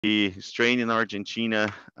He's trained in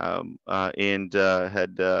Argentina and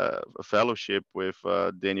had a fellowship with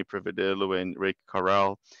Danny Prevedelo and Rick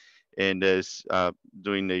Carral, and is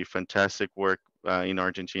doing a fantastic work in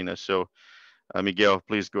Argentina. So, Miguel,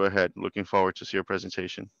 please go ahead. Looking forward to see your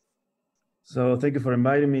presentation. So thank you for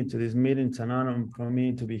inviting me to this meeting. It's an honor for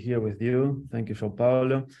me to be here with you. Thank you, João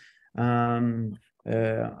Paulo.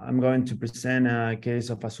 I'm going to present a case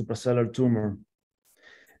of a suprasellar tumor.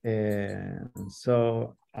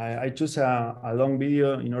 So I choose a long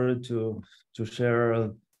video in order to share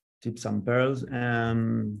tips and pearls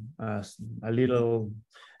and a little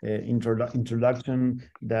introduction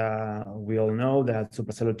that we all know that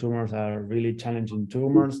suprasellar tumors are really challenging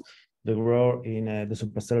tumors. They grow in the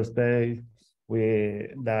suprasellar space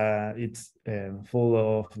that it's full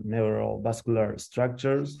of neurovascular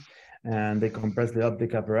structures, and they compress the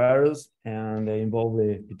optic apparatus and they involve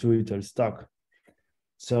the pituitary stalk.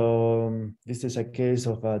 So this is a case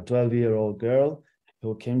of a 12-year-old girl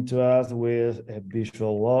who came to us with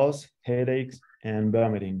visual loss, headaches, and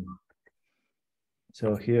vomiting.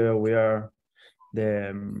 So here we are,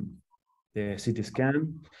 the CT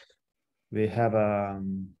scan. We have a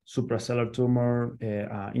suprasellar tumor,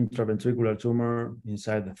 intraventricular tumor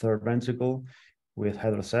inside the third ventricle with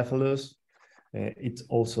hydrocephalus. It's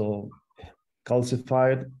also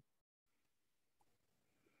calcified.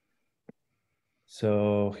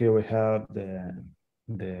 So here we have the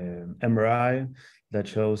MRI that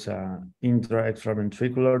shows an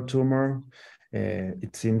intra-extraventricular tumor.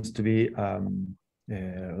 It seems to be a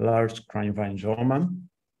large craniopharyngioma.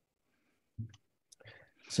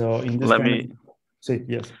 So in this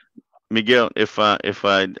yes, Miguel, if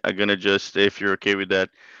I'm gonna just, if you're okay with that,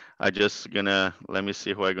 I just gonna, let me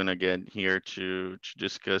see who I'm gonna get here to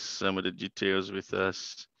discuss some of the details with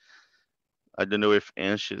us. I don't know if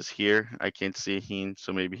Ansh is here. I can't see him,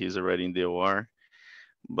 so maybe he's already in the OR.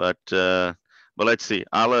 But let's see.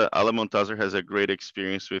 Ala Montazor has a great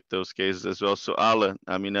experience with those cases as well. So Ala,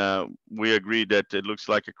 I mean, we agree that it looks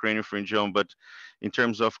like a craniopharyngioma, but in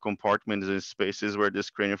terms of compartments and spaces where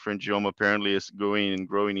this craniopharyngioma apparently is going and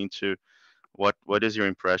growing into, what is your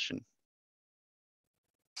impression?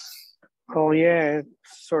 Oh yeah,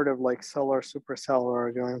 it's sort of like sellar,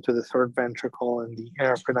 suprasellar, going to the third ventricle and the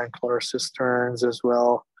interpeduncular cisterns as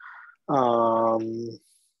well.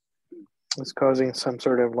 It's causing some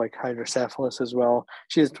sort of like hydrocephalus as well.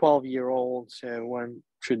 She's 12-year-old, so one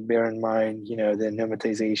should bear in mind, you know, the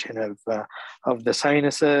pneumatization of the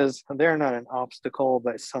sinuses. They're not an obstacle,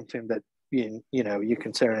 but it's something that you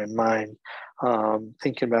consider in mind,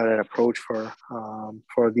 thinking about an approach for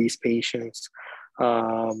these patients.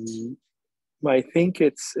 I think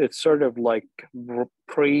it's sort of like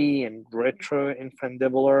pre and retro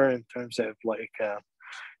infundibular in terms of like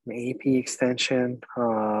AP extension.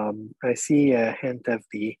 I see a hint of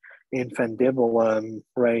the infundibulum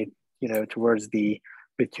right, towards the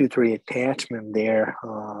pituitary attachment there,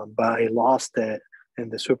 but I lost it in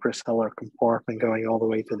the suprasellar compartment going all the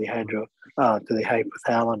way to the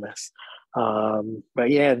hypothalamus.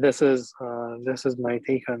 But yeah, this is my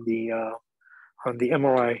take on the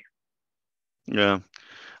MRI. Yeah,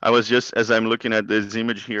 I was just, as I'm looking at this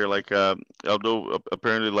image here, like although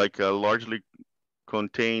apparently like largely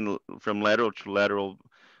contained from lateral to lateral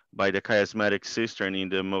by the chiasmatic cistern in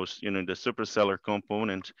the most, the suprasellar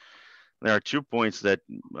component, there are 2 points that,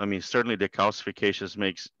 I mean, certainly the calcifications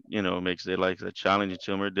makes it like a challenging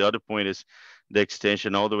tumor. The other point is the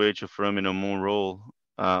extension all the way to foramen Monroe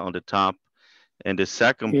on the top. And the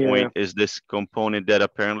second point is this component that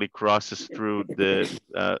apparently crosses through the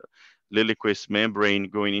Lilliquist membrane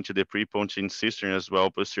going into the prepontine cistern as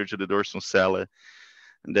well, posterior to the dorsal sella,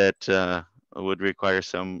 that would require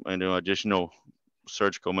some additional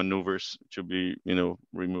surgical maneuvers to be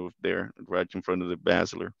removed there right in front of the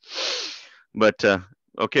basilar. But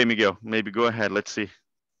okay, Miguel, maybe go ahead. Let's see.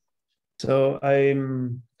 So I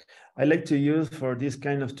like to use for this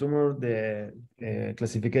kind of tumor the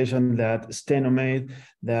classification that Steno made,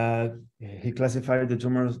 that he classified the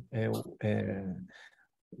tumors.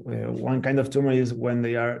 One kind of tumor is when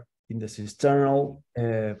they are in the cisternal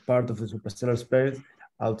part of the suprasellar space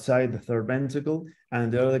outside the third ventricle,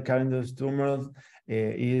 and the other kind of tumor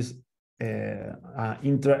is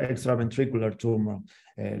intra-extraventricular tumor,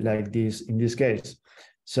 like this in this case.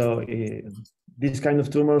 So these kind of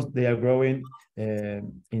tumors, they are growing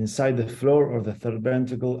inside the floor of the third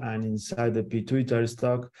ventricle and inside the pituitary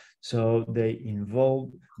stalk. So they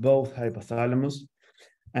involve both hypothalamus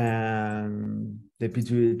and the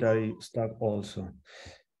pituitary stalk also.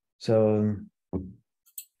 So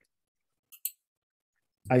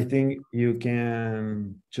I think you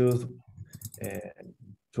can choose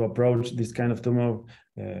to approach this kind of tumor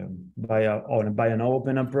by an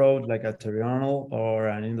open approach like a terional or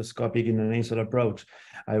an endoscopic endonasal approach.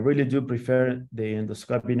 I really do prefer the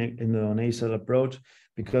endoscopic endonasal approach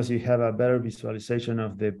because you have a better visualization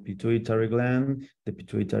of the pituitary gland, the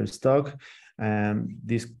pituitary stalk, and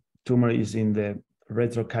this tumor is in the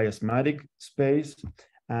retrochiasmatic space.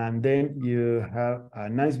 And then you have a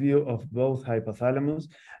nice view of both hypothalamus,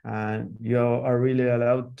 and you are really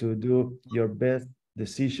allowed to do your best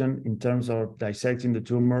decision in terms of dissecting the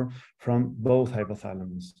tumor from both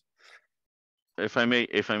hypothalamus. If I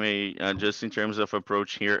may, just in terms of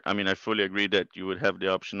approach here, I mean, I fully agree that you would have the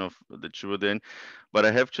option of the two then, but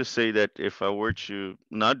I have to say that if I were to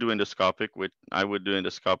not do endoscopic, which I would do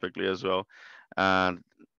endoscopically as well, and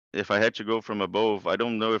if I had to go from above, I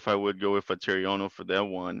don't know if I would go with a terional for that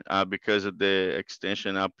one, because of the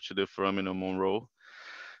extension up to the foramen Monroe.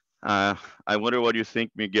 I wonder what you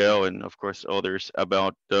think, Miguel, and of course others,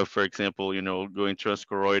 about, for example, going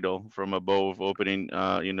transchoroidal from above, opening,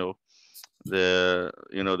 the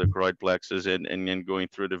choroid plexus and then going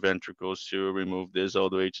through the ventricles to remove this all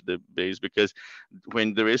the way to the base, because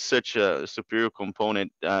when there is such a superior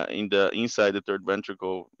component in the inside the third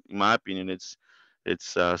ventricle, in my opinion, it's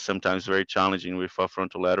sometimes very challenging with a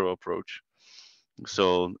frontolateral approach.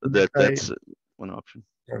 So that's one option.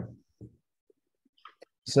 Sure.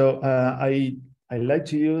 So I like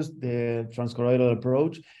to use the transchoroidal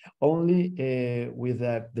approach only with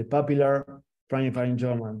the papillar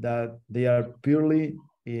primipharyngioma, that they are purely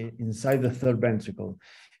inside the third ventricle.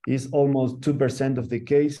 It's almost 2% of the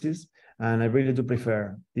cases, and I really do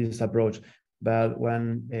prefer this approach. But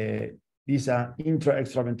when it's an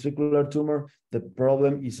intra-extraventricular tumor, the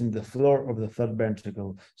problem is in the floor of the third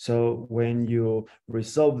ventricle. So when you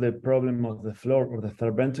resolve the problem of the floor of the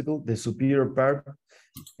third ventricle, the superior part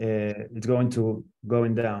it's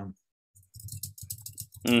going down.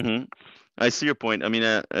 Mm-hmm. I see your point. I mean,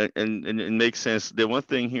 and it makes sense. The one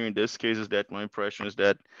thing here in this case is that my impression is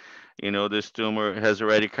that, this tumor has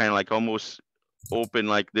already kind of like almost open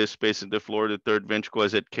like this space in the floor of the third ventricle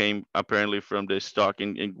as it came apparently from the stalk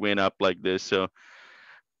and went up like this. So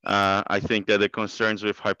I think that the concerns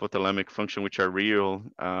with hypothalamic function, which are real,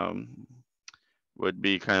 would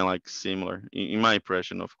be kind of like similar in my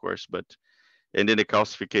impression, of course. And then the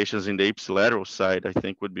calcifications in the ipsilateral side, I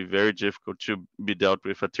think, would be very difficult to be dealt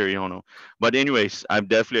with a terional. But anyways, I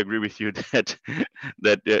definitely agree with you that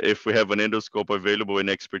if we have an endoscope available and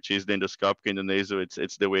expertise, the endoscopic and the nasal,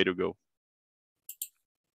 it's the way to go.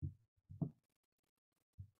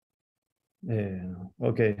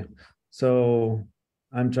 Okay, so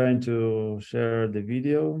I'm trying to share the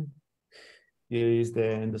video. Here is the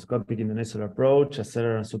endoscopic endonasal approach,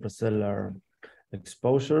 acellular and supracellular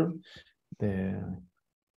exposure.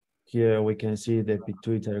 Here we can see the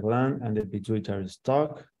pituitary gland and the pituitary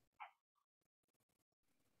stalk.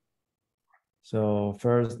 So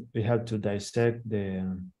first we have to dissect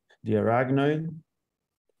the arachnoid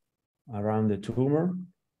around the tumor.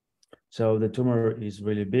 So the tumor is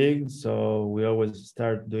really big, so we always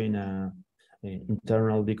start doing an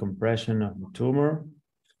internal decompression of the tumor.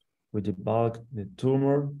 We debulk the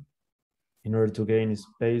tumor in order to gain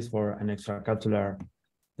space for an extracapsular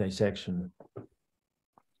dissection.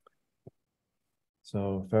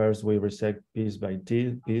 So first we resect piece by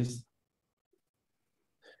piece.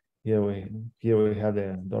 Here we have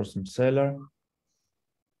the dorsum cellar.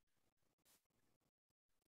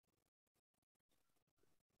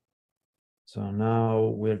 So now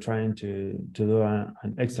we're trying to do an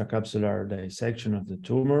extracapsular dissection of the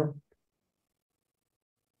tumor.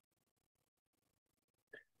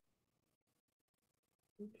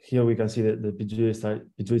 Here we can see that the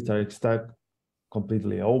pituitary stalk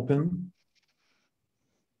completely open.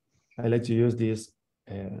 I like to use this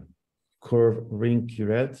curved ring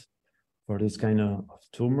curette for this kind of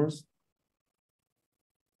tumors.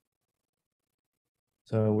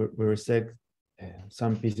 So we resect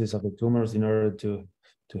some pieces of the tumors in order to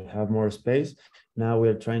have more space. Now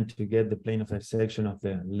we're trying to get the plane of dissection of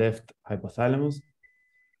the left hypothalamus.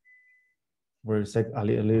 We resect a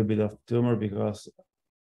little bit of tumor because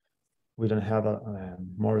we don't have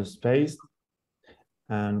more space.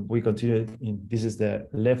 And we continue, this is the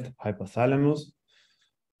left hypothalamus.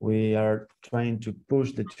 We are trying to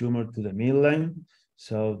push the tumor to the midline.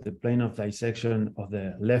 So the plane of dissection of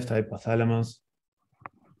the left hypothalamus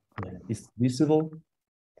is visible.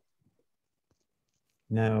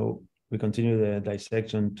 Now we continue the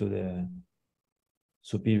dissection to the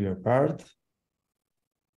superior part.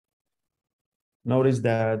 Notice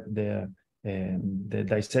that the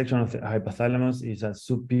dissection of the hypothalamus is a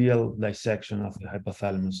subpial dissection of the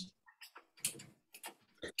hypothalamus.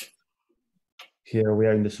 Here we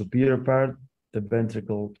are in the superior part. the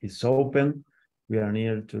ventricle is open. We are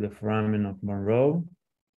near to the foramen of Monroe.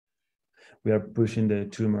 We are pushing the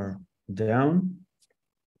tumor down.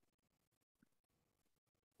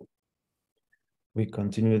 We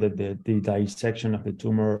continue the dissection of the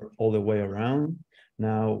tumor all the way around.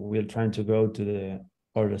 Now we're trying to go to the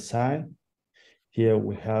other side. Here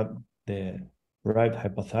we have the right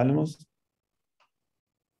hypothalamus.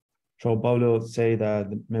 So Paulo say that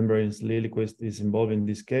the membrane Liliequist is involved in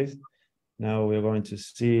this case. Now we're going to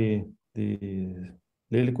see the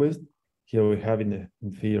Liliequist. Here we have in the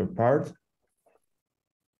inferior part.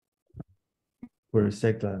 We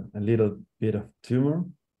resect a little bit of tumor.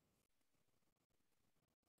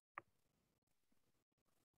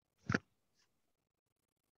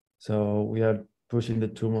 So we are pushing the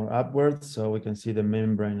tumor upwards so we can see the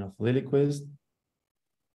membrane of Liliequist,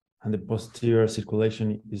 and the posterior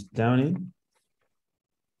circulation is downy.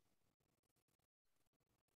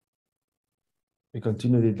 We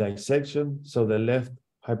continue the dissection. So the left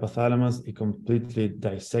hypothalamus is completely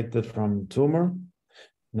dissected from the tumor.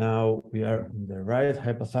 Now we are in the right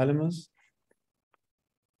hypothalamus.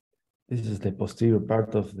 This is the posterior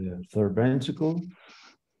part of the third ventricle.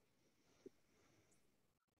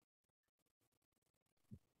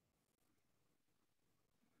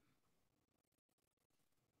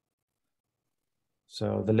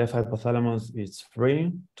 So the left hypothalamus is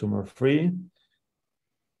free, tumor free.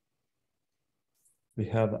 We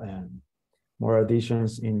have more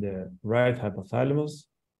additions in the right hypothalamus.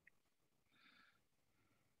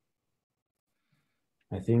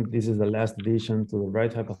 I think this is the last addition to the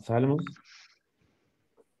right hypothalamus.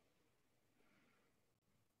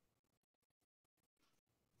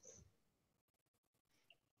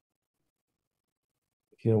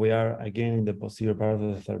 Here we are again in the posterior part of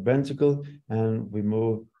the third ventricle, and we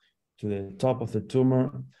move to the top of the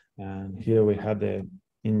tumor. And here we have the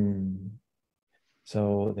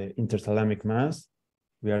interthalamic mass.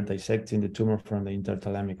 We are dissecting the tumor from the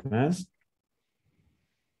interthalamic mass.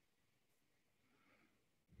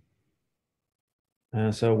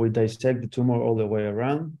 And so we dissect the tumor all the way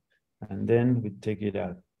around, and then we take it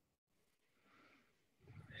out.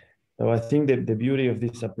 So I think that the beauty of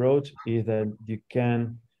this approach is that you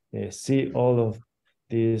can see all of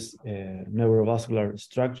these neurovascular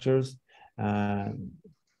structures. And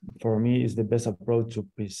for me, it's the best approach to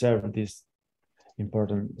preserve these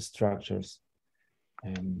important structures.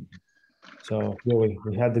 So here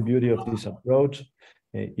we have the beauty of this approach.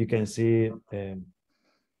 You can see the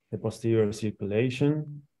posterior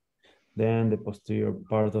circulation, then the posterior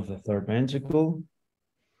part of the third ventricle,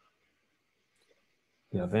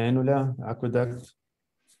 the avenula, aqueduct,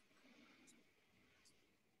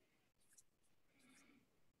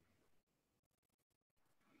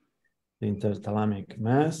 the interthalamic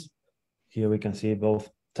mass. Here we can see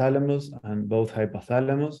both thalamus and both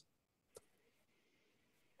hypothalamus.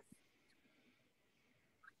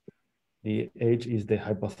 The H is the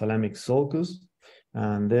hypothalamic sulcus.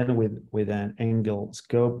 And then with an angle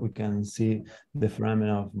scope, we can see the foramen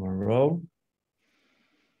of Monroe.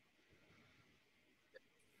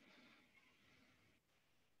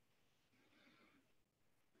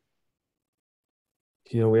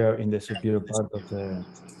 Here we are in the superior part of the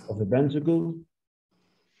ventricle.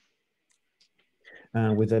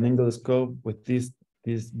 And with an angle scope, with this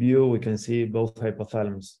view, we can see both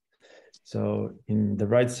hypothalamus. So in the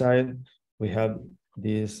right side, we have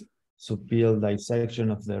this subfield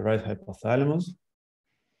dissection of the right hypothalamus.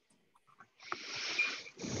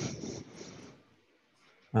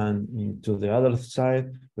 And to the other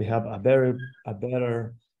side, we have a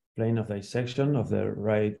better plane of dissection of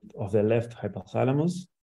the left hypothalamus.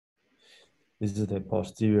 This is the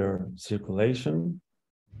posterior circulation.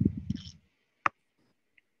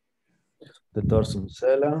 The dorsum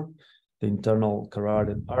sella, the internal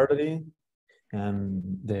carotid artery,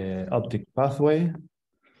 and the optic pathway.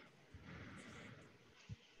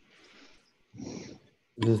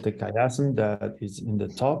 This is the chiasm that is in the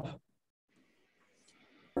top.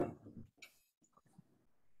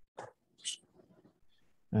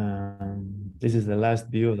 This is the last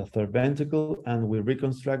view of the third ventricle, and we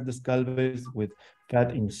reconstruct the skull base with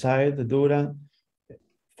fat inside the dura,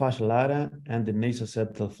 fascia lata, and the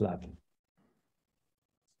nasoseptal flap.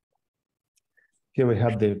 Here we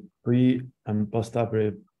have the pre- and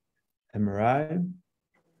postoperative MRI.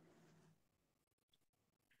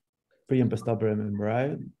 Pre- and postoperative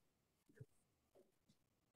MRI.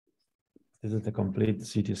 This is the complete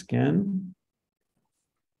CT scan.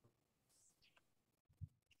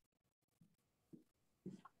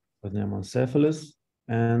 With pneumoencephalus,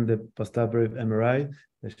 and the postoperative MRI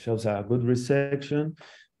that shows a good resection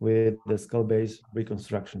with the skull base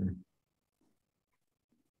reconstruction.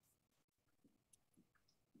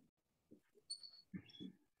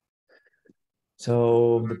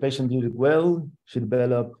 So the patient did well. She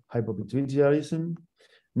developed hypopituitarism,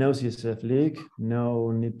 no CSF leak, no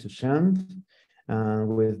need to shunt, and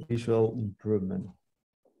with visual improvement.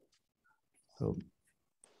 So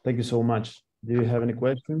thank you so much. Do you have any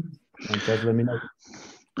questions? And just let me know.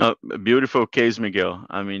 A beautiful case, Miguel.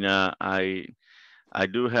 I mean, I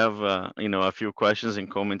do have you know, a few questions and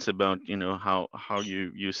comments about, you know, how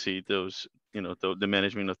you see those, you know, the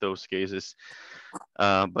management of those cases.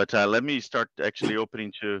 But let me start actually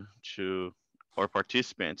opening to our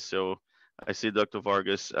participants. So I see Dr.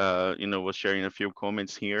 Vargas, you know, was sharing a few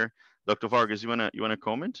comments here. Dr. Vargas, you wanna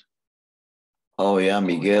comment? Oh yeah,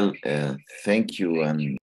 Miguel, thank you.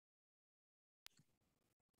 And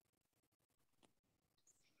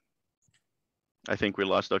I think we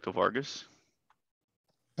lost Dr. Vargas.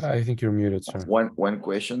 I think you're muted, sir. one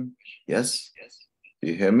question. Yes, do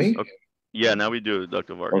you hear me? Okay. Yeah, now we do,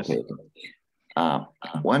 Dr. Vargas. Okay.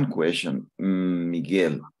 One question,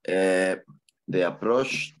 Miguel. The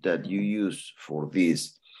approach that you use for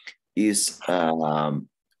this is a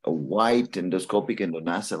wide endoscopic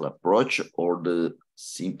endonasal approach or the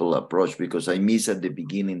simple approach? Because I missed at the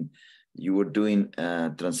beginning, you were doing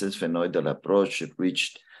a transsphenoidal approach. It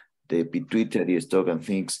reached the pituitary stalk and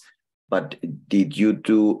things. But did you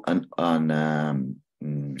do an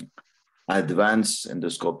advanced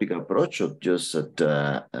endoscopic approach or just at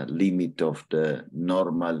a limit of the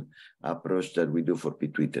normal approach that we do for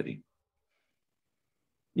pituitary?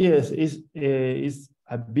 Yes, it's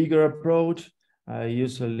a bigger approch. I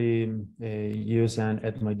usually use an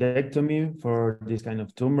ethmoidectomy for this kind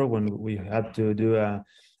of tumor when we have to do a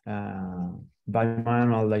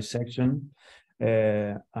bimanual dissection.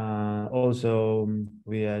 Also,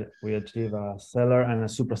 we achieve a cellular and a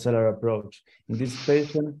supracellular approach. In this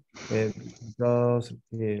patient, because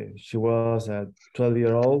she was a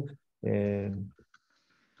 12-year-old,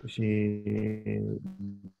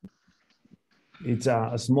 it's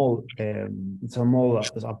a small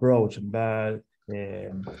approach, but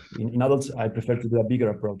in adults, I prefer to do a bigger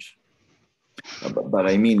approach. But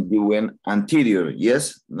I mean, you went anterior,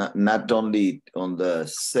 yes? Not only on the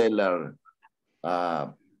cellular.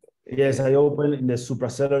 Yes, I open in the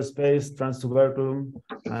supracellular space, transtuberculum,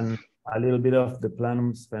 and a little bit of the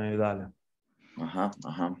planum sphenoidale.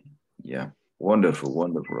 Yeah, wonderful,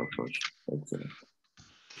 wonderful approach. Excellent.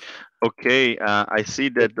 Okay, I see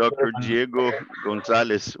that Dr. Diego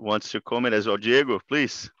Gonzalez wants to comment as well. Diego,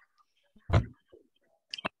 please.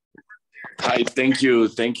 Hi, thank you,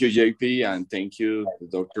 JP, and thank you,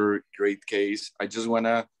 Doctor. Great case. I just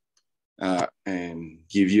wanna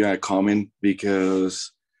give you a comment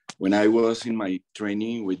because when I was in my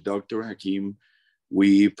training with Dr. Hakim,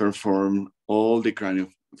 we performed all the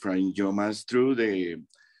craniopharyngiomas through the,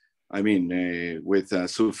 with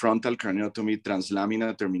subfrontal craniotomy,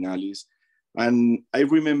 translamina terminalis. And I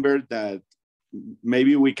remember that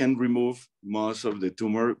maybe we can remove most of the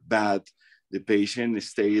tumor, but the patient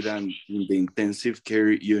stayed in the intensive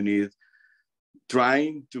care unit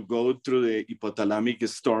trying to go through the hypothalamic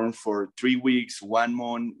storm for 3 weeks, 1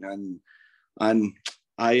 month, and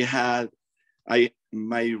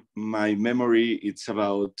my memory, it's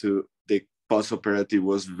about the postoperative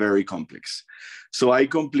was very complex. So I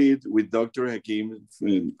complete with Dr. Hakim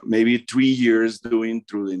maybe 3 years doing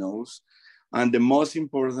through the nose. And the most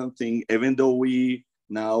important thing, even though we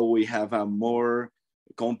have a more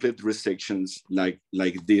complete resections like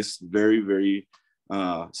this, very, very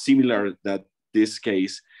similar that this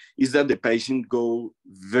case, is that the patient go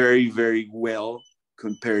very, very well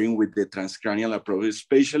comparing with the transcranial approach,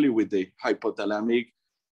 especially with the hypothalamic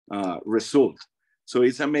result. So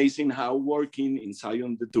it's amazing how working inside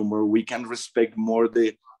on the tumor, we can respect more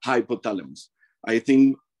the hypothalamus. I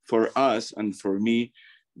think for us and for me,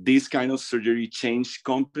 this kind of surgery changed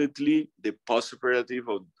completely the postoperative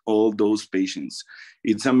of all those patients.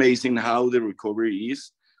 It's amazing how the recovery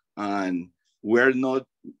is. And we're not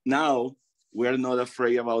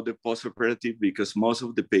afraid about the postoperative because most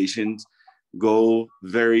of the patients go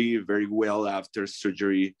very, very well after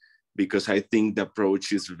surgery, because I think the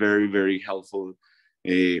approach is very, very helpful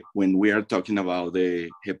when we are talking about the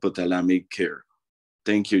hypothalamic care.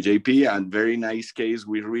 Thank you, JP, and very nice case.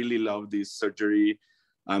 We really love this surgery.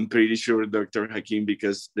 I'm pretty sure Dr. Hakim,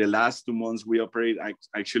 because the last 2 months we operate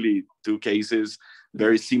actually 2 cases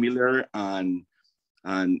very similar, and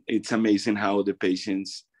it's amazing how the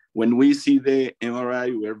patients, when we see the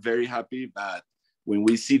MRI, we're very happy, but when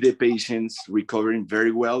we see the patients recovering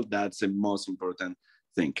very well, that's the most important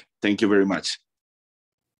thing. Thank you very much.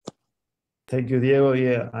 Thank you, Diego.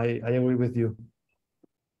 Yeah, I agree with you.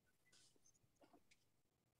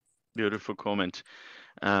 Beautiful comment.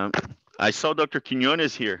 I saw Dr.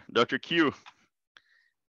 Quinones here. Dr. Q.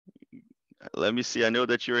 Let me see. I know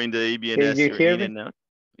that you're in the Can ABNS. you You're hear in me? and out.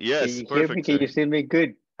 Can Yes, you hear me? perfect, Can sir. you see me?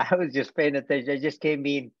 Good. I was just paying attention. I just came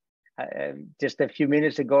in just a few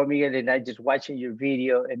minutes ago, Miguel, and I just watching your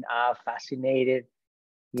video and fascinated,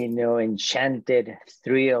 you know, enchanted,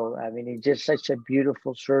 thrilled. I mean, it's just such a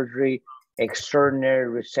beautiful surgery,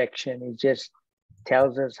 extraordinary resection. It just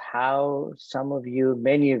tells us how some of you,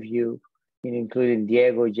 many of you, including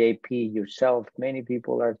Diego, JP, yourself, many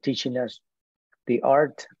people are teaching us the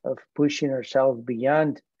art of pushing ourselves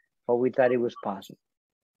beyond what we thought it was possible.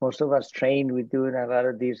 Most of us trained with doing a lot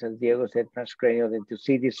of these, as Diego said, transcranial, and to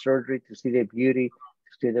see this surgery, to see the beauty,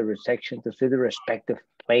 to see the resection, to see the respective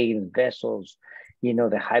planes, vessels, you know,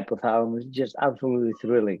 the hypothalamus, just absolutely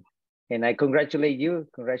thrilling. And I congratulate you,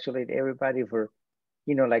 congratulate everybody for,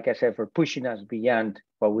 you know, like I said, for pushing us beyond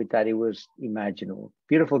what we thought it was imaginable.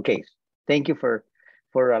 Beautiful case. Thank you for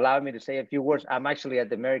allowing me to say a few words. I'm actually at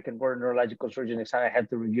the American Board of Neurological Surgeons. I have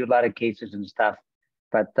to review a lot of cases and stuff.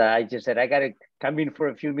 But I just said, I got to come in for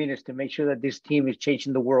a few minutes to make sure that this team is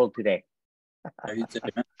changing the world today.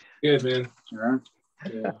 Good, man.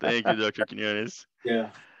 Yeah. Thank you, Dr. Quinones. Yeah.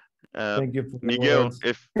 Thank you for the Miguel,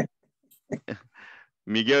 words.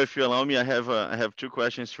 Miguel, if you allow me, I have two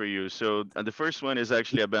questions for you. So the first one is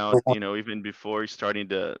actually about, you know, even before starting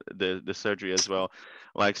the surgery as well.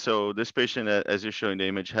 Like, so this patient, as you show in the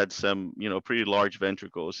image, had some, you know, pretty large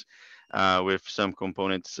ventricles with some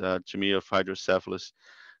components to me of hydrocephalus.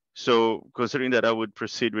 So considering that I would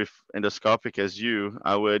proceed with endoscopic as you,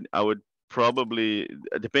 I would probably,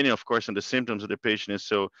 depending of course on the symptoms of the patient,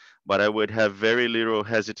 but I would have very little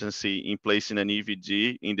hesitancy in placing an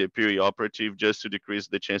EVD in the perioperative just to decrease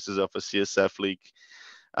the chances of a CSF leak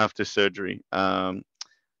after surgery.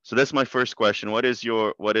 So that's my first question. What is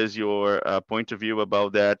your point of view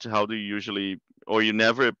about that? How do you usually, or you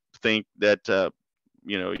never think that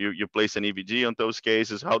you know, you place an EVD on those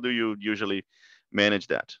cases? How do you usually manage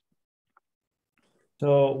that?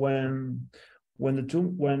 So when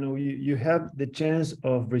you have the chance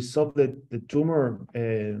of resolve the tumor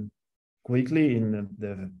quickly in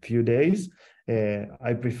the few days,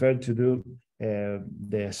 I prefer to do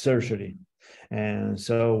the surgery. And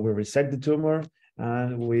so we resect the tumor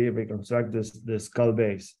and we reconstruct the skull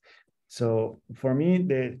base. So for me,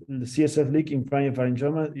 the CSF leak in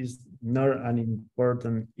craniopharyngioma is not an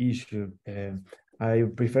important issue. I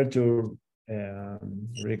prefer to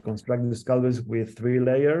reconstruct the skull base with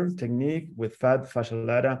 3-layer technique with fat, fascia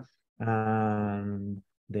lata, and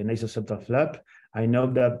the nasoseptal flap. I know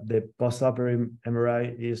that the postoperative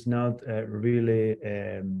MRI is not really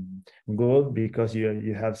good because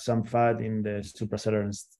you have some fat in the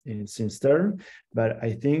suprasellar cistern, but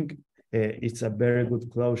I think it's a very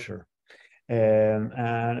good closure. And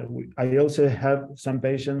I also have some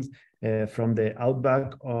patients from the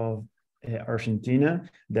outback of Argentina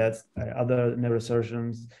that other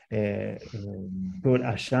neurosurgeons put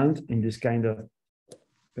a shunt in this kind of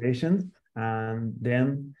patients and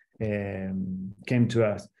then came to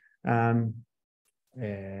us.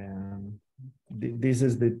 This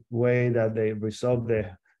is the way that they resolved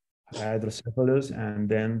the hydrocephalus and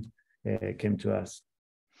then came to us.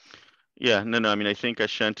 Yeah, no. I mean, I think a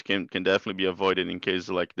shunt can definitely be avoided in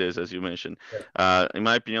cases like this, as you mentioned. In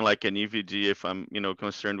my opinion, like an EVD, if I'm, you know,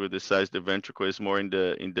 concerned with the size of the ventricle, is more in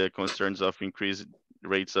the concerns of increased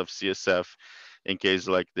rates of CSF in cases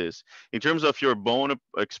like this. In terms of your bone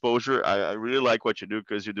exposure, I really like what you do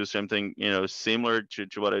because you do something, you know, similar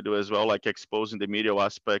to what I do as well, like exposing the medial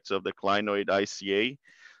aspects of the clinoid ICA.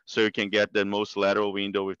 So you can get the most lateral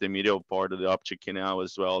window with the medial part of the optic canal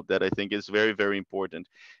as well. That I think is very, very important.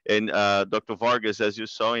 And Dr. Vargas, as you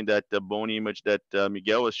saw in that bone image that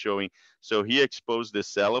Miguel was showing, so he exposed the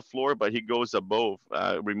sella floor, but he goes above,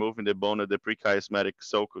 removing the bone of the prechiasmatic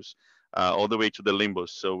sulcus all the way to the limbus,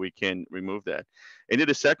 so we can remove that. And then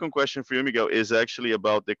the second question for you, Miguel, is actually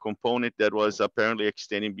about the component that was apparently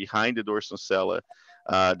extending behind the dorsal sella.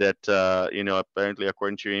 That you know, apparently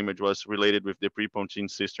according to your image was related with the prepontine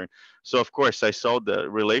cistern. So of course I saw the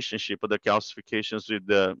relationship of the calcifications with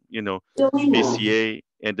the, you know, BCA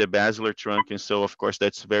and the basilar trunk, and so of course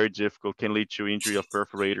that's very difficult, can lead to injury of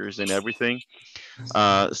perforators and everything.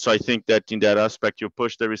 So I think that in that aspect you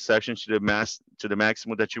push the resection to the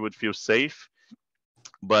maximum that you would feel safe,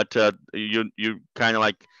 but you kind of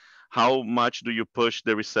like, how much do you push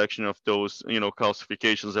the resection of those, you know,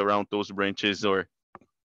 calcifications around those branches, or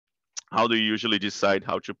how do you usually decide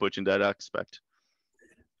how to put in that aspect?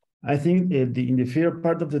 I think in the inferior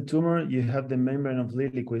part of the tumor, you have the membrane of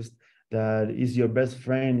Liliequist that is your best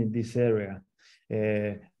friend in this area,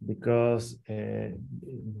 because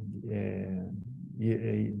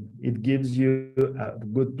it gives you a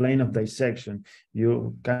good plane of dissection.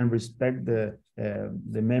 You can respect the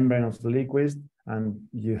membrane of the liquid, and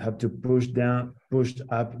you have to push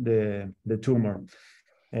up the tumor.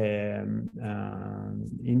 In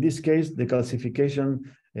this case, the calcification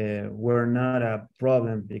were not a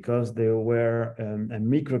problem because they were a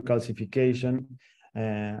microcalcification,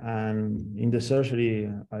 and in the surgery,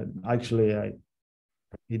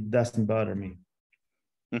 it doesn't bother me.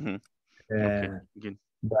 Mm-hmm. Okay.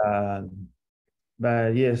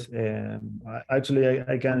 But yes, actually,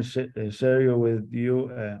 I can share you with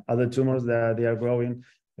you other tumors that they are growing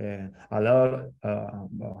a lot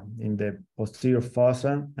in the posterior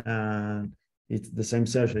fossa, and it's the same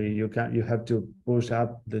surgery. You have to push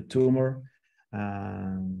up the tumor,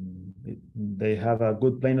 and they have a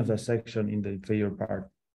good plane of dissection in the inferior part.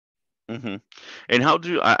 Mm-hmm. And how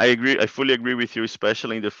do I agree? I fully agree with you,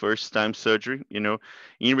 especially in the first time surgery. You know,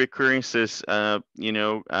 in recurrences, how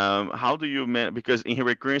do you because in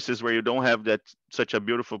recurrences where you don't have that such a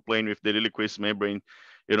beautiful plane with the liquid membrane,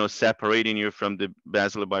 separating you from the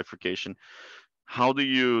basilar bifurcation. How do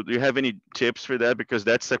you have any tips for that? Because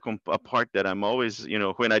that's a part that I'm always,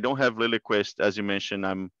 when I don't have Liliquist, as you mentioned,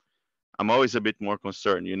 I'm always a bit more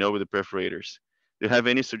concerned, with the perforators. Do you have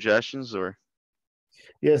any suggestions or?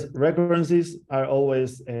 Yes, recurrences are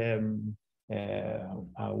always a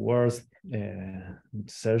worst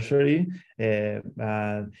surgery. In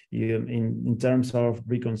terms of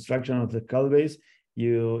reconstruction of the skull base,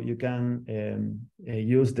 you can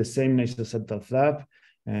use the same nasal septal flap,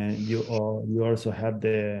 and you also have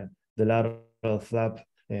the lateral flap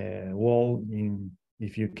wall.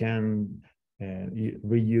 If you can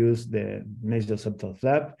reuse the nasal septal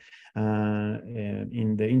flap,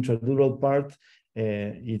 in the intradural part.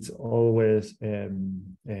 It's always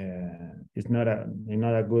it's not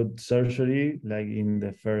a good surgery like in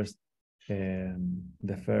the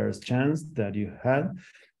first chance that you had,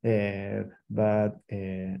 but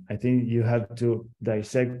I think you have to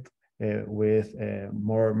dissect with a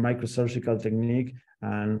more microsurgical technique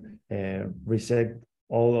and resect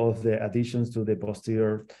all of the additions to the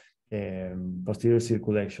posterior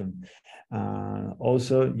circulation.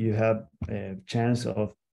 Also, you have a chance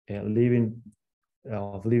of leaving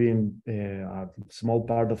a small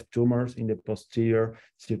part of tumors in the posterior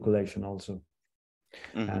circulation also.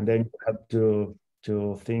 Mm-hmm. And then you have to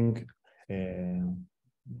think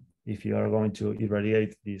if you are going to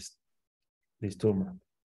irradiate this tumor.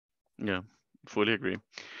 Yeah, fully agree.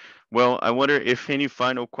 Well, I wonder if any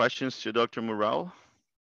final questions to Dr. Miral?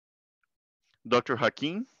 Dr.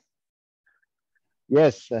 Hakim?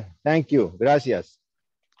 Yes, thank you. Gracias.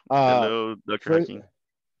 Hello, Dr. Hakim.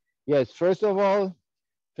 Yes, first of all,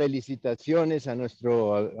 felicitaciones a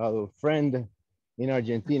nuestro friend in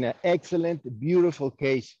Argentina. Excellent, beautiful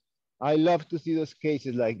case. I love to see those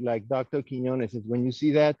cases like Dr. Quiñones. When you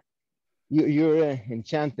see that, you're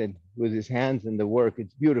enchanted with his hands and the work.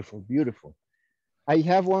 It's beautiful, beautiful. I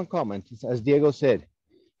have one comment, as Diego said.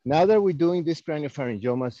 Now that we're doing these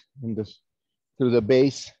craniopharyngiomas through the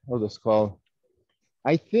base of the skull,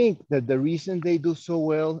 I think that the reason they do so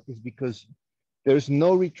well is because there's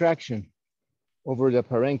no retraction over the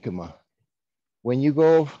parenchyma. When you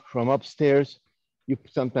go from upstairs,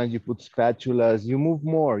 sometimes you put spatulas, you move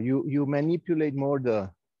more, you manipulate more the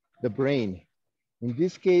brain. In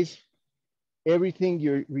this case, everything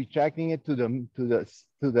you're retracting it to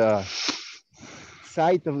the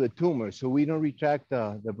site of the tumor, so we don't retract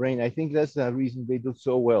the brain. I think that's the reason they do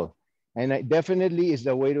so well, and definitely is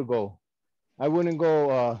the way to go. I wouldn't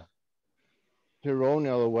go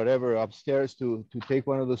peroneal or whatever upstairs to take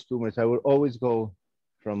one of those tumors. I would always go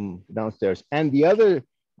from downstairs. And the other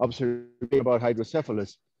observation about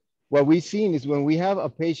hydrocephalus, what we've seen is when we have a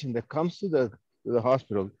patient that comes to the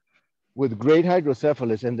hospital with great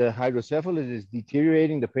hydrocephalus and the hydrocephalus is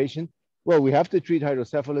deteriorating the patient, well, we have to treat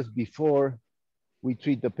hydrocephalus before we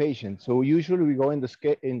treat the patient. So usually we go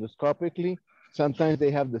endoscopically. Sometimes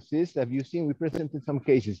they have the cyst. Have you seen, we presented some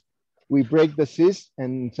cases. We break the cyst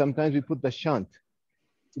and sometimes we put the shunt.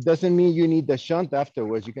 It doesn't mean you need the shunt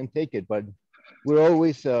afterwards. You can take it, but we're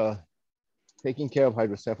always taking care of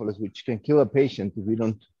hydrocephalus, which can kill a patient if we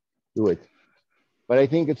don't do it. But I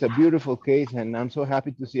think it's a beautiful case, and I'm so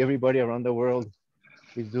happy to see everybody around the world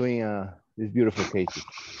is doing these beautiful cases.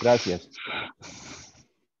 Gracias.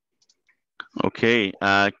 Okay,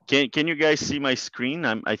 can you guys see my screen?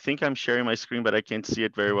 I think I'm sharing my screen, but I can't see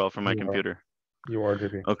it very well from my computer. You are,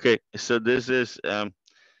 DB. Okay, so this is,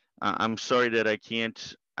 I'm sorry that I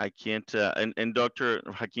can't, and Dr.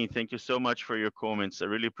 Hakim, thank you so much for your comments. I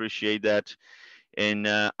really appreciate that. And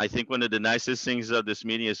I think one of the nicest things of this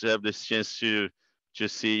meeting is to have this chance to to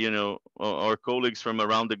see, you know, our colleagues from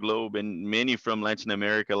around the globe and many from Latin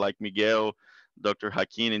America, like Miguel, Dr.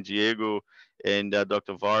 Hakeem and Diego, and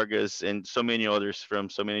Dr. Vargas, and so many others from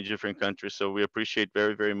so many different countries. So we appreciate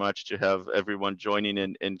very, very much to have everyone joining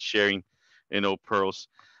and sharing, you know, pearls.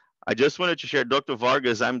 I just wanted to share, Dr.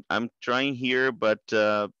 Vargas. I'm trying here, but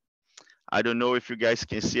I don't know if you guys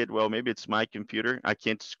can see it well. Maybe it's my computer. I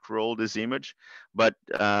can't scroll this image, but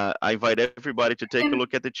I invite everybody to take a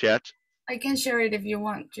look at the chat. I can share it if you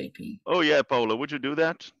want, JP. Oh yeah, Paula, would you do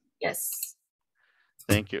that? Yes.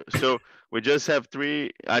 Thank you. So we just have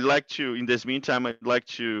three. I'd like to, in this meantime, I'd like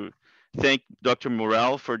to thank Dr.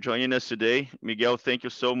 Miral for joining us today. Miguel, thank you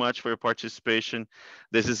so much for your participation.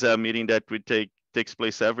 This is a meeting that takes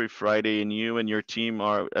place every Friday, and you and your team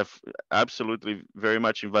are absolutely very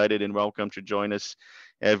much invited and welcome to join us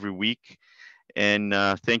every week. And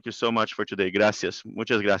thank you so much for today. Gracias.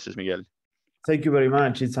 Muchas gracias, Miguel. Thank you very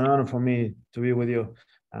much. It's an honor for me to be with you.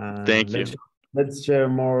 Thank you. Let's share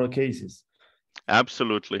more cases.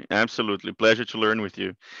 Absolutely. Absolutely. Pleasure to learn with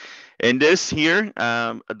you. And this here,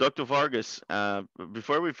 Dr. Vargas,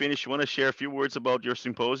 before we finish, you want to share a few words about your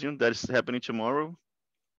symposium that is happening tomorrow?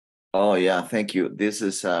 Oh, yeah, thank you. This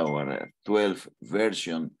is our 12th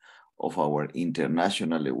version of our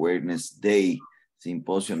International Awareness Day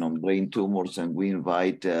Symposium on Brain Tumors, and we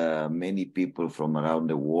invite many people from around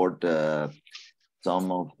the world.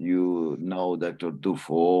 Some of you know Dr.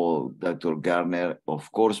 Dufault, Dr. Garner,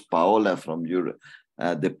 of course, Paola from your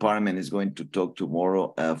department is going to talk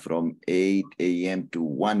tomorrow from 8 a.m. to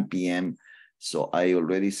 1 p.m. So I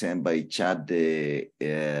already sent by chat the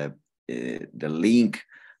link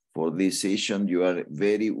for this session. You are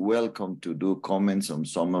very welcome to do comments on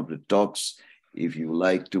some of the talks if you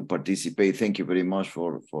like to participate. Thank you very much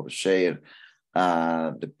for share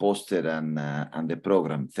the poster and the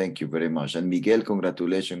program. Thank you very much. And Miguel,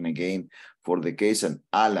 congratulations again for the case, and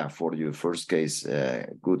Ala for your first case.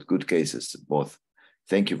 Good cases, both.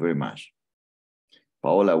 Thank you very much.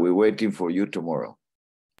 Paola, we're waiting for you tomorrow.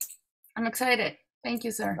 I'm excited. Thank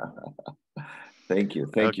you, sir. Thank you.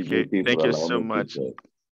 Thank you. Thank you so much.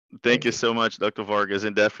 Thank you so much, Dr. Vargas.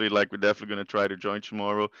 And definitely, we're definitely going to try to join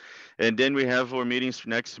tomorrow. And then we have our meetings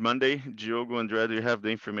next Monday. Diogo, Andrea, do you have the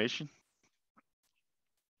information?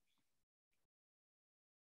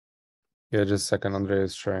 Yeah, just a second. Andrea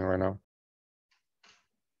is sharing right now.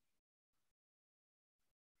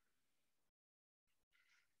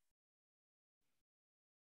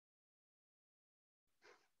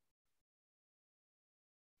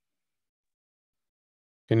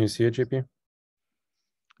 Can you see it, JP?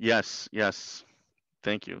 Yes, yes.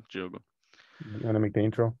 Thank you, Diogo. You want to make the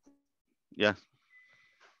intro? Yeah.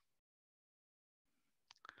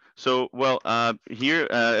 So, well, here,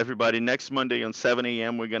 everybody, next Monday on 7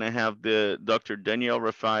 a.m., we're going to have the Dr. Danielle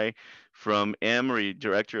Rafai from Emory,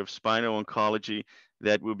 Director of Spinal Oncology,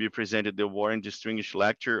 that will be presented the Warren Distinguished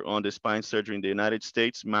Lecture on the Spine Surgery in the United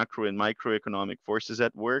States, Macro and Microeconomic Forces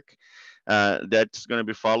at Work. That's going to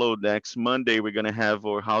be followed next Monday. We're going to have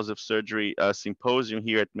our House of Surgery symposium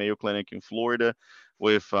here at Mayo Clinic in Florida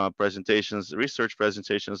with presentations, research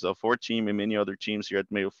presentations of our team and many other teams here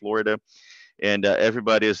at Mayo, Florida. And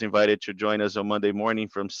everybody is invited to join us on Monday morning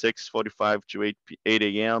from 6:45 to 8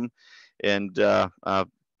 a.m. And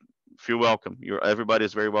feel welcome. Everybody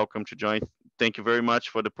is very welcome to join. Thank you very much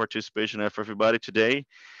for the participation of everybody today.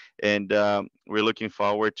 And we're looking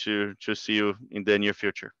forward to see you in the near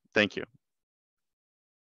future. Thank you.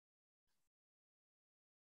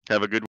 Have a good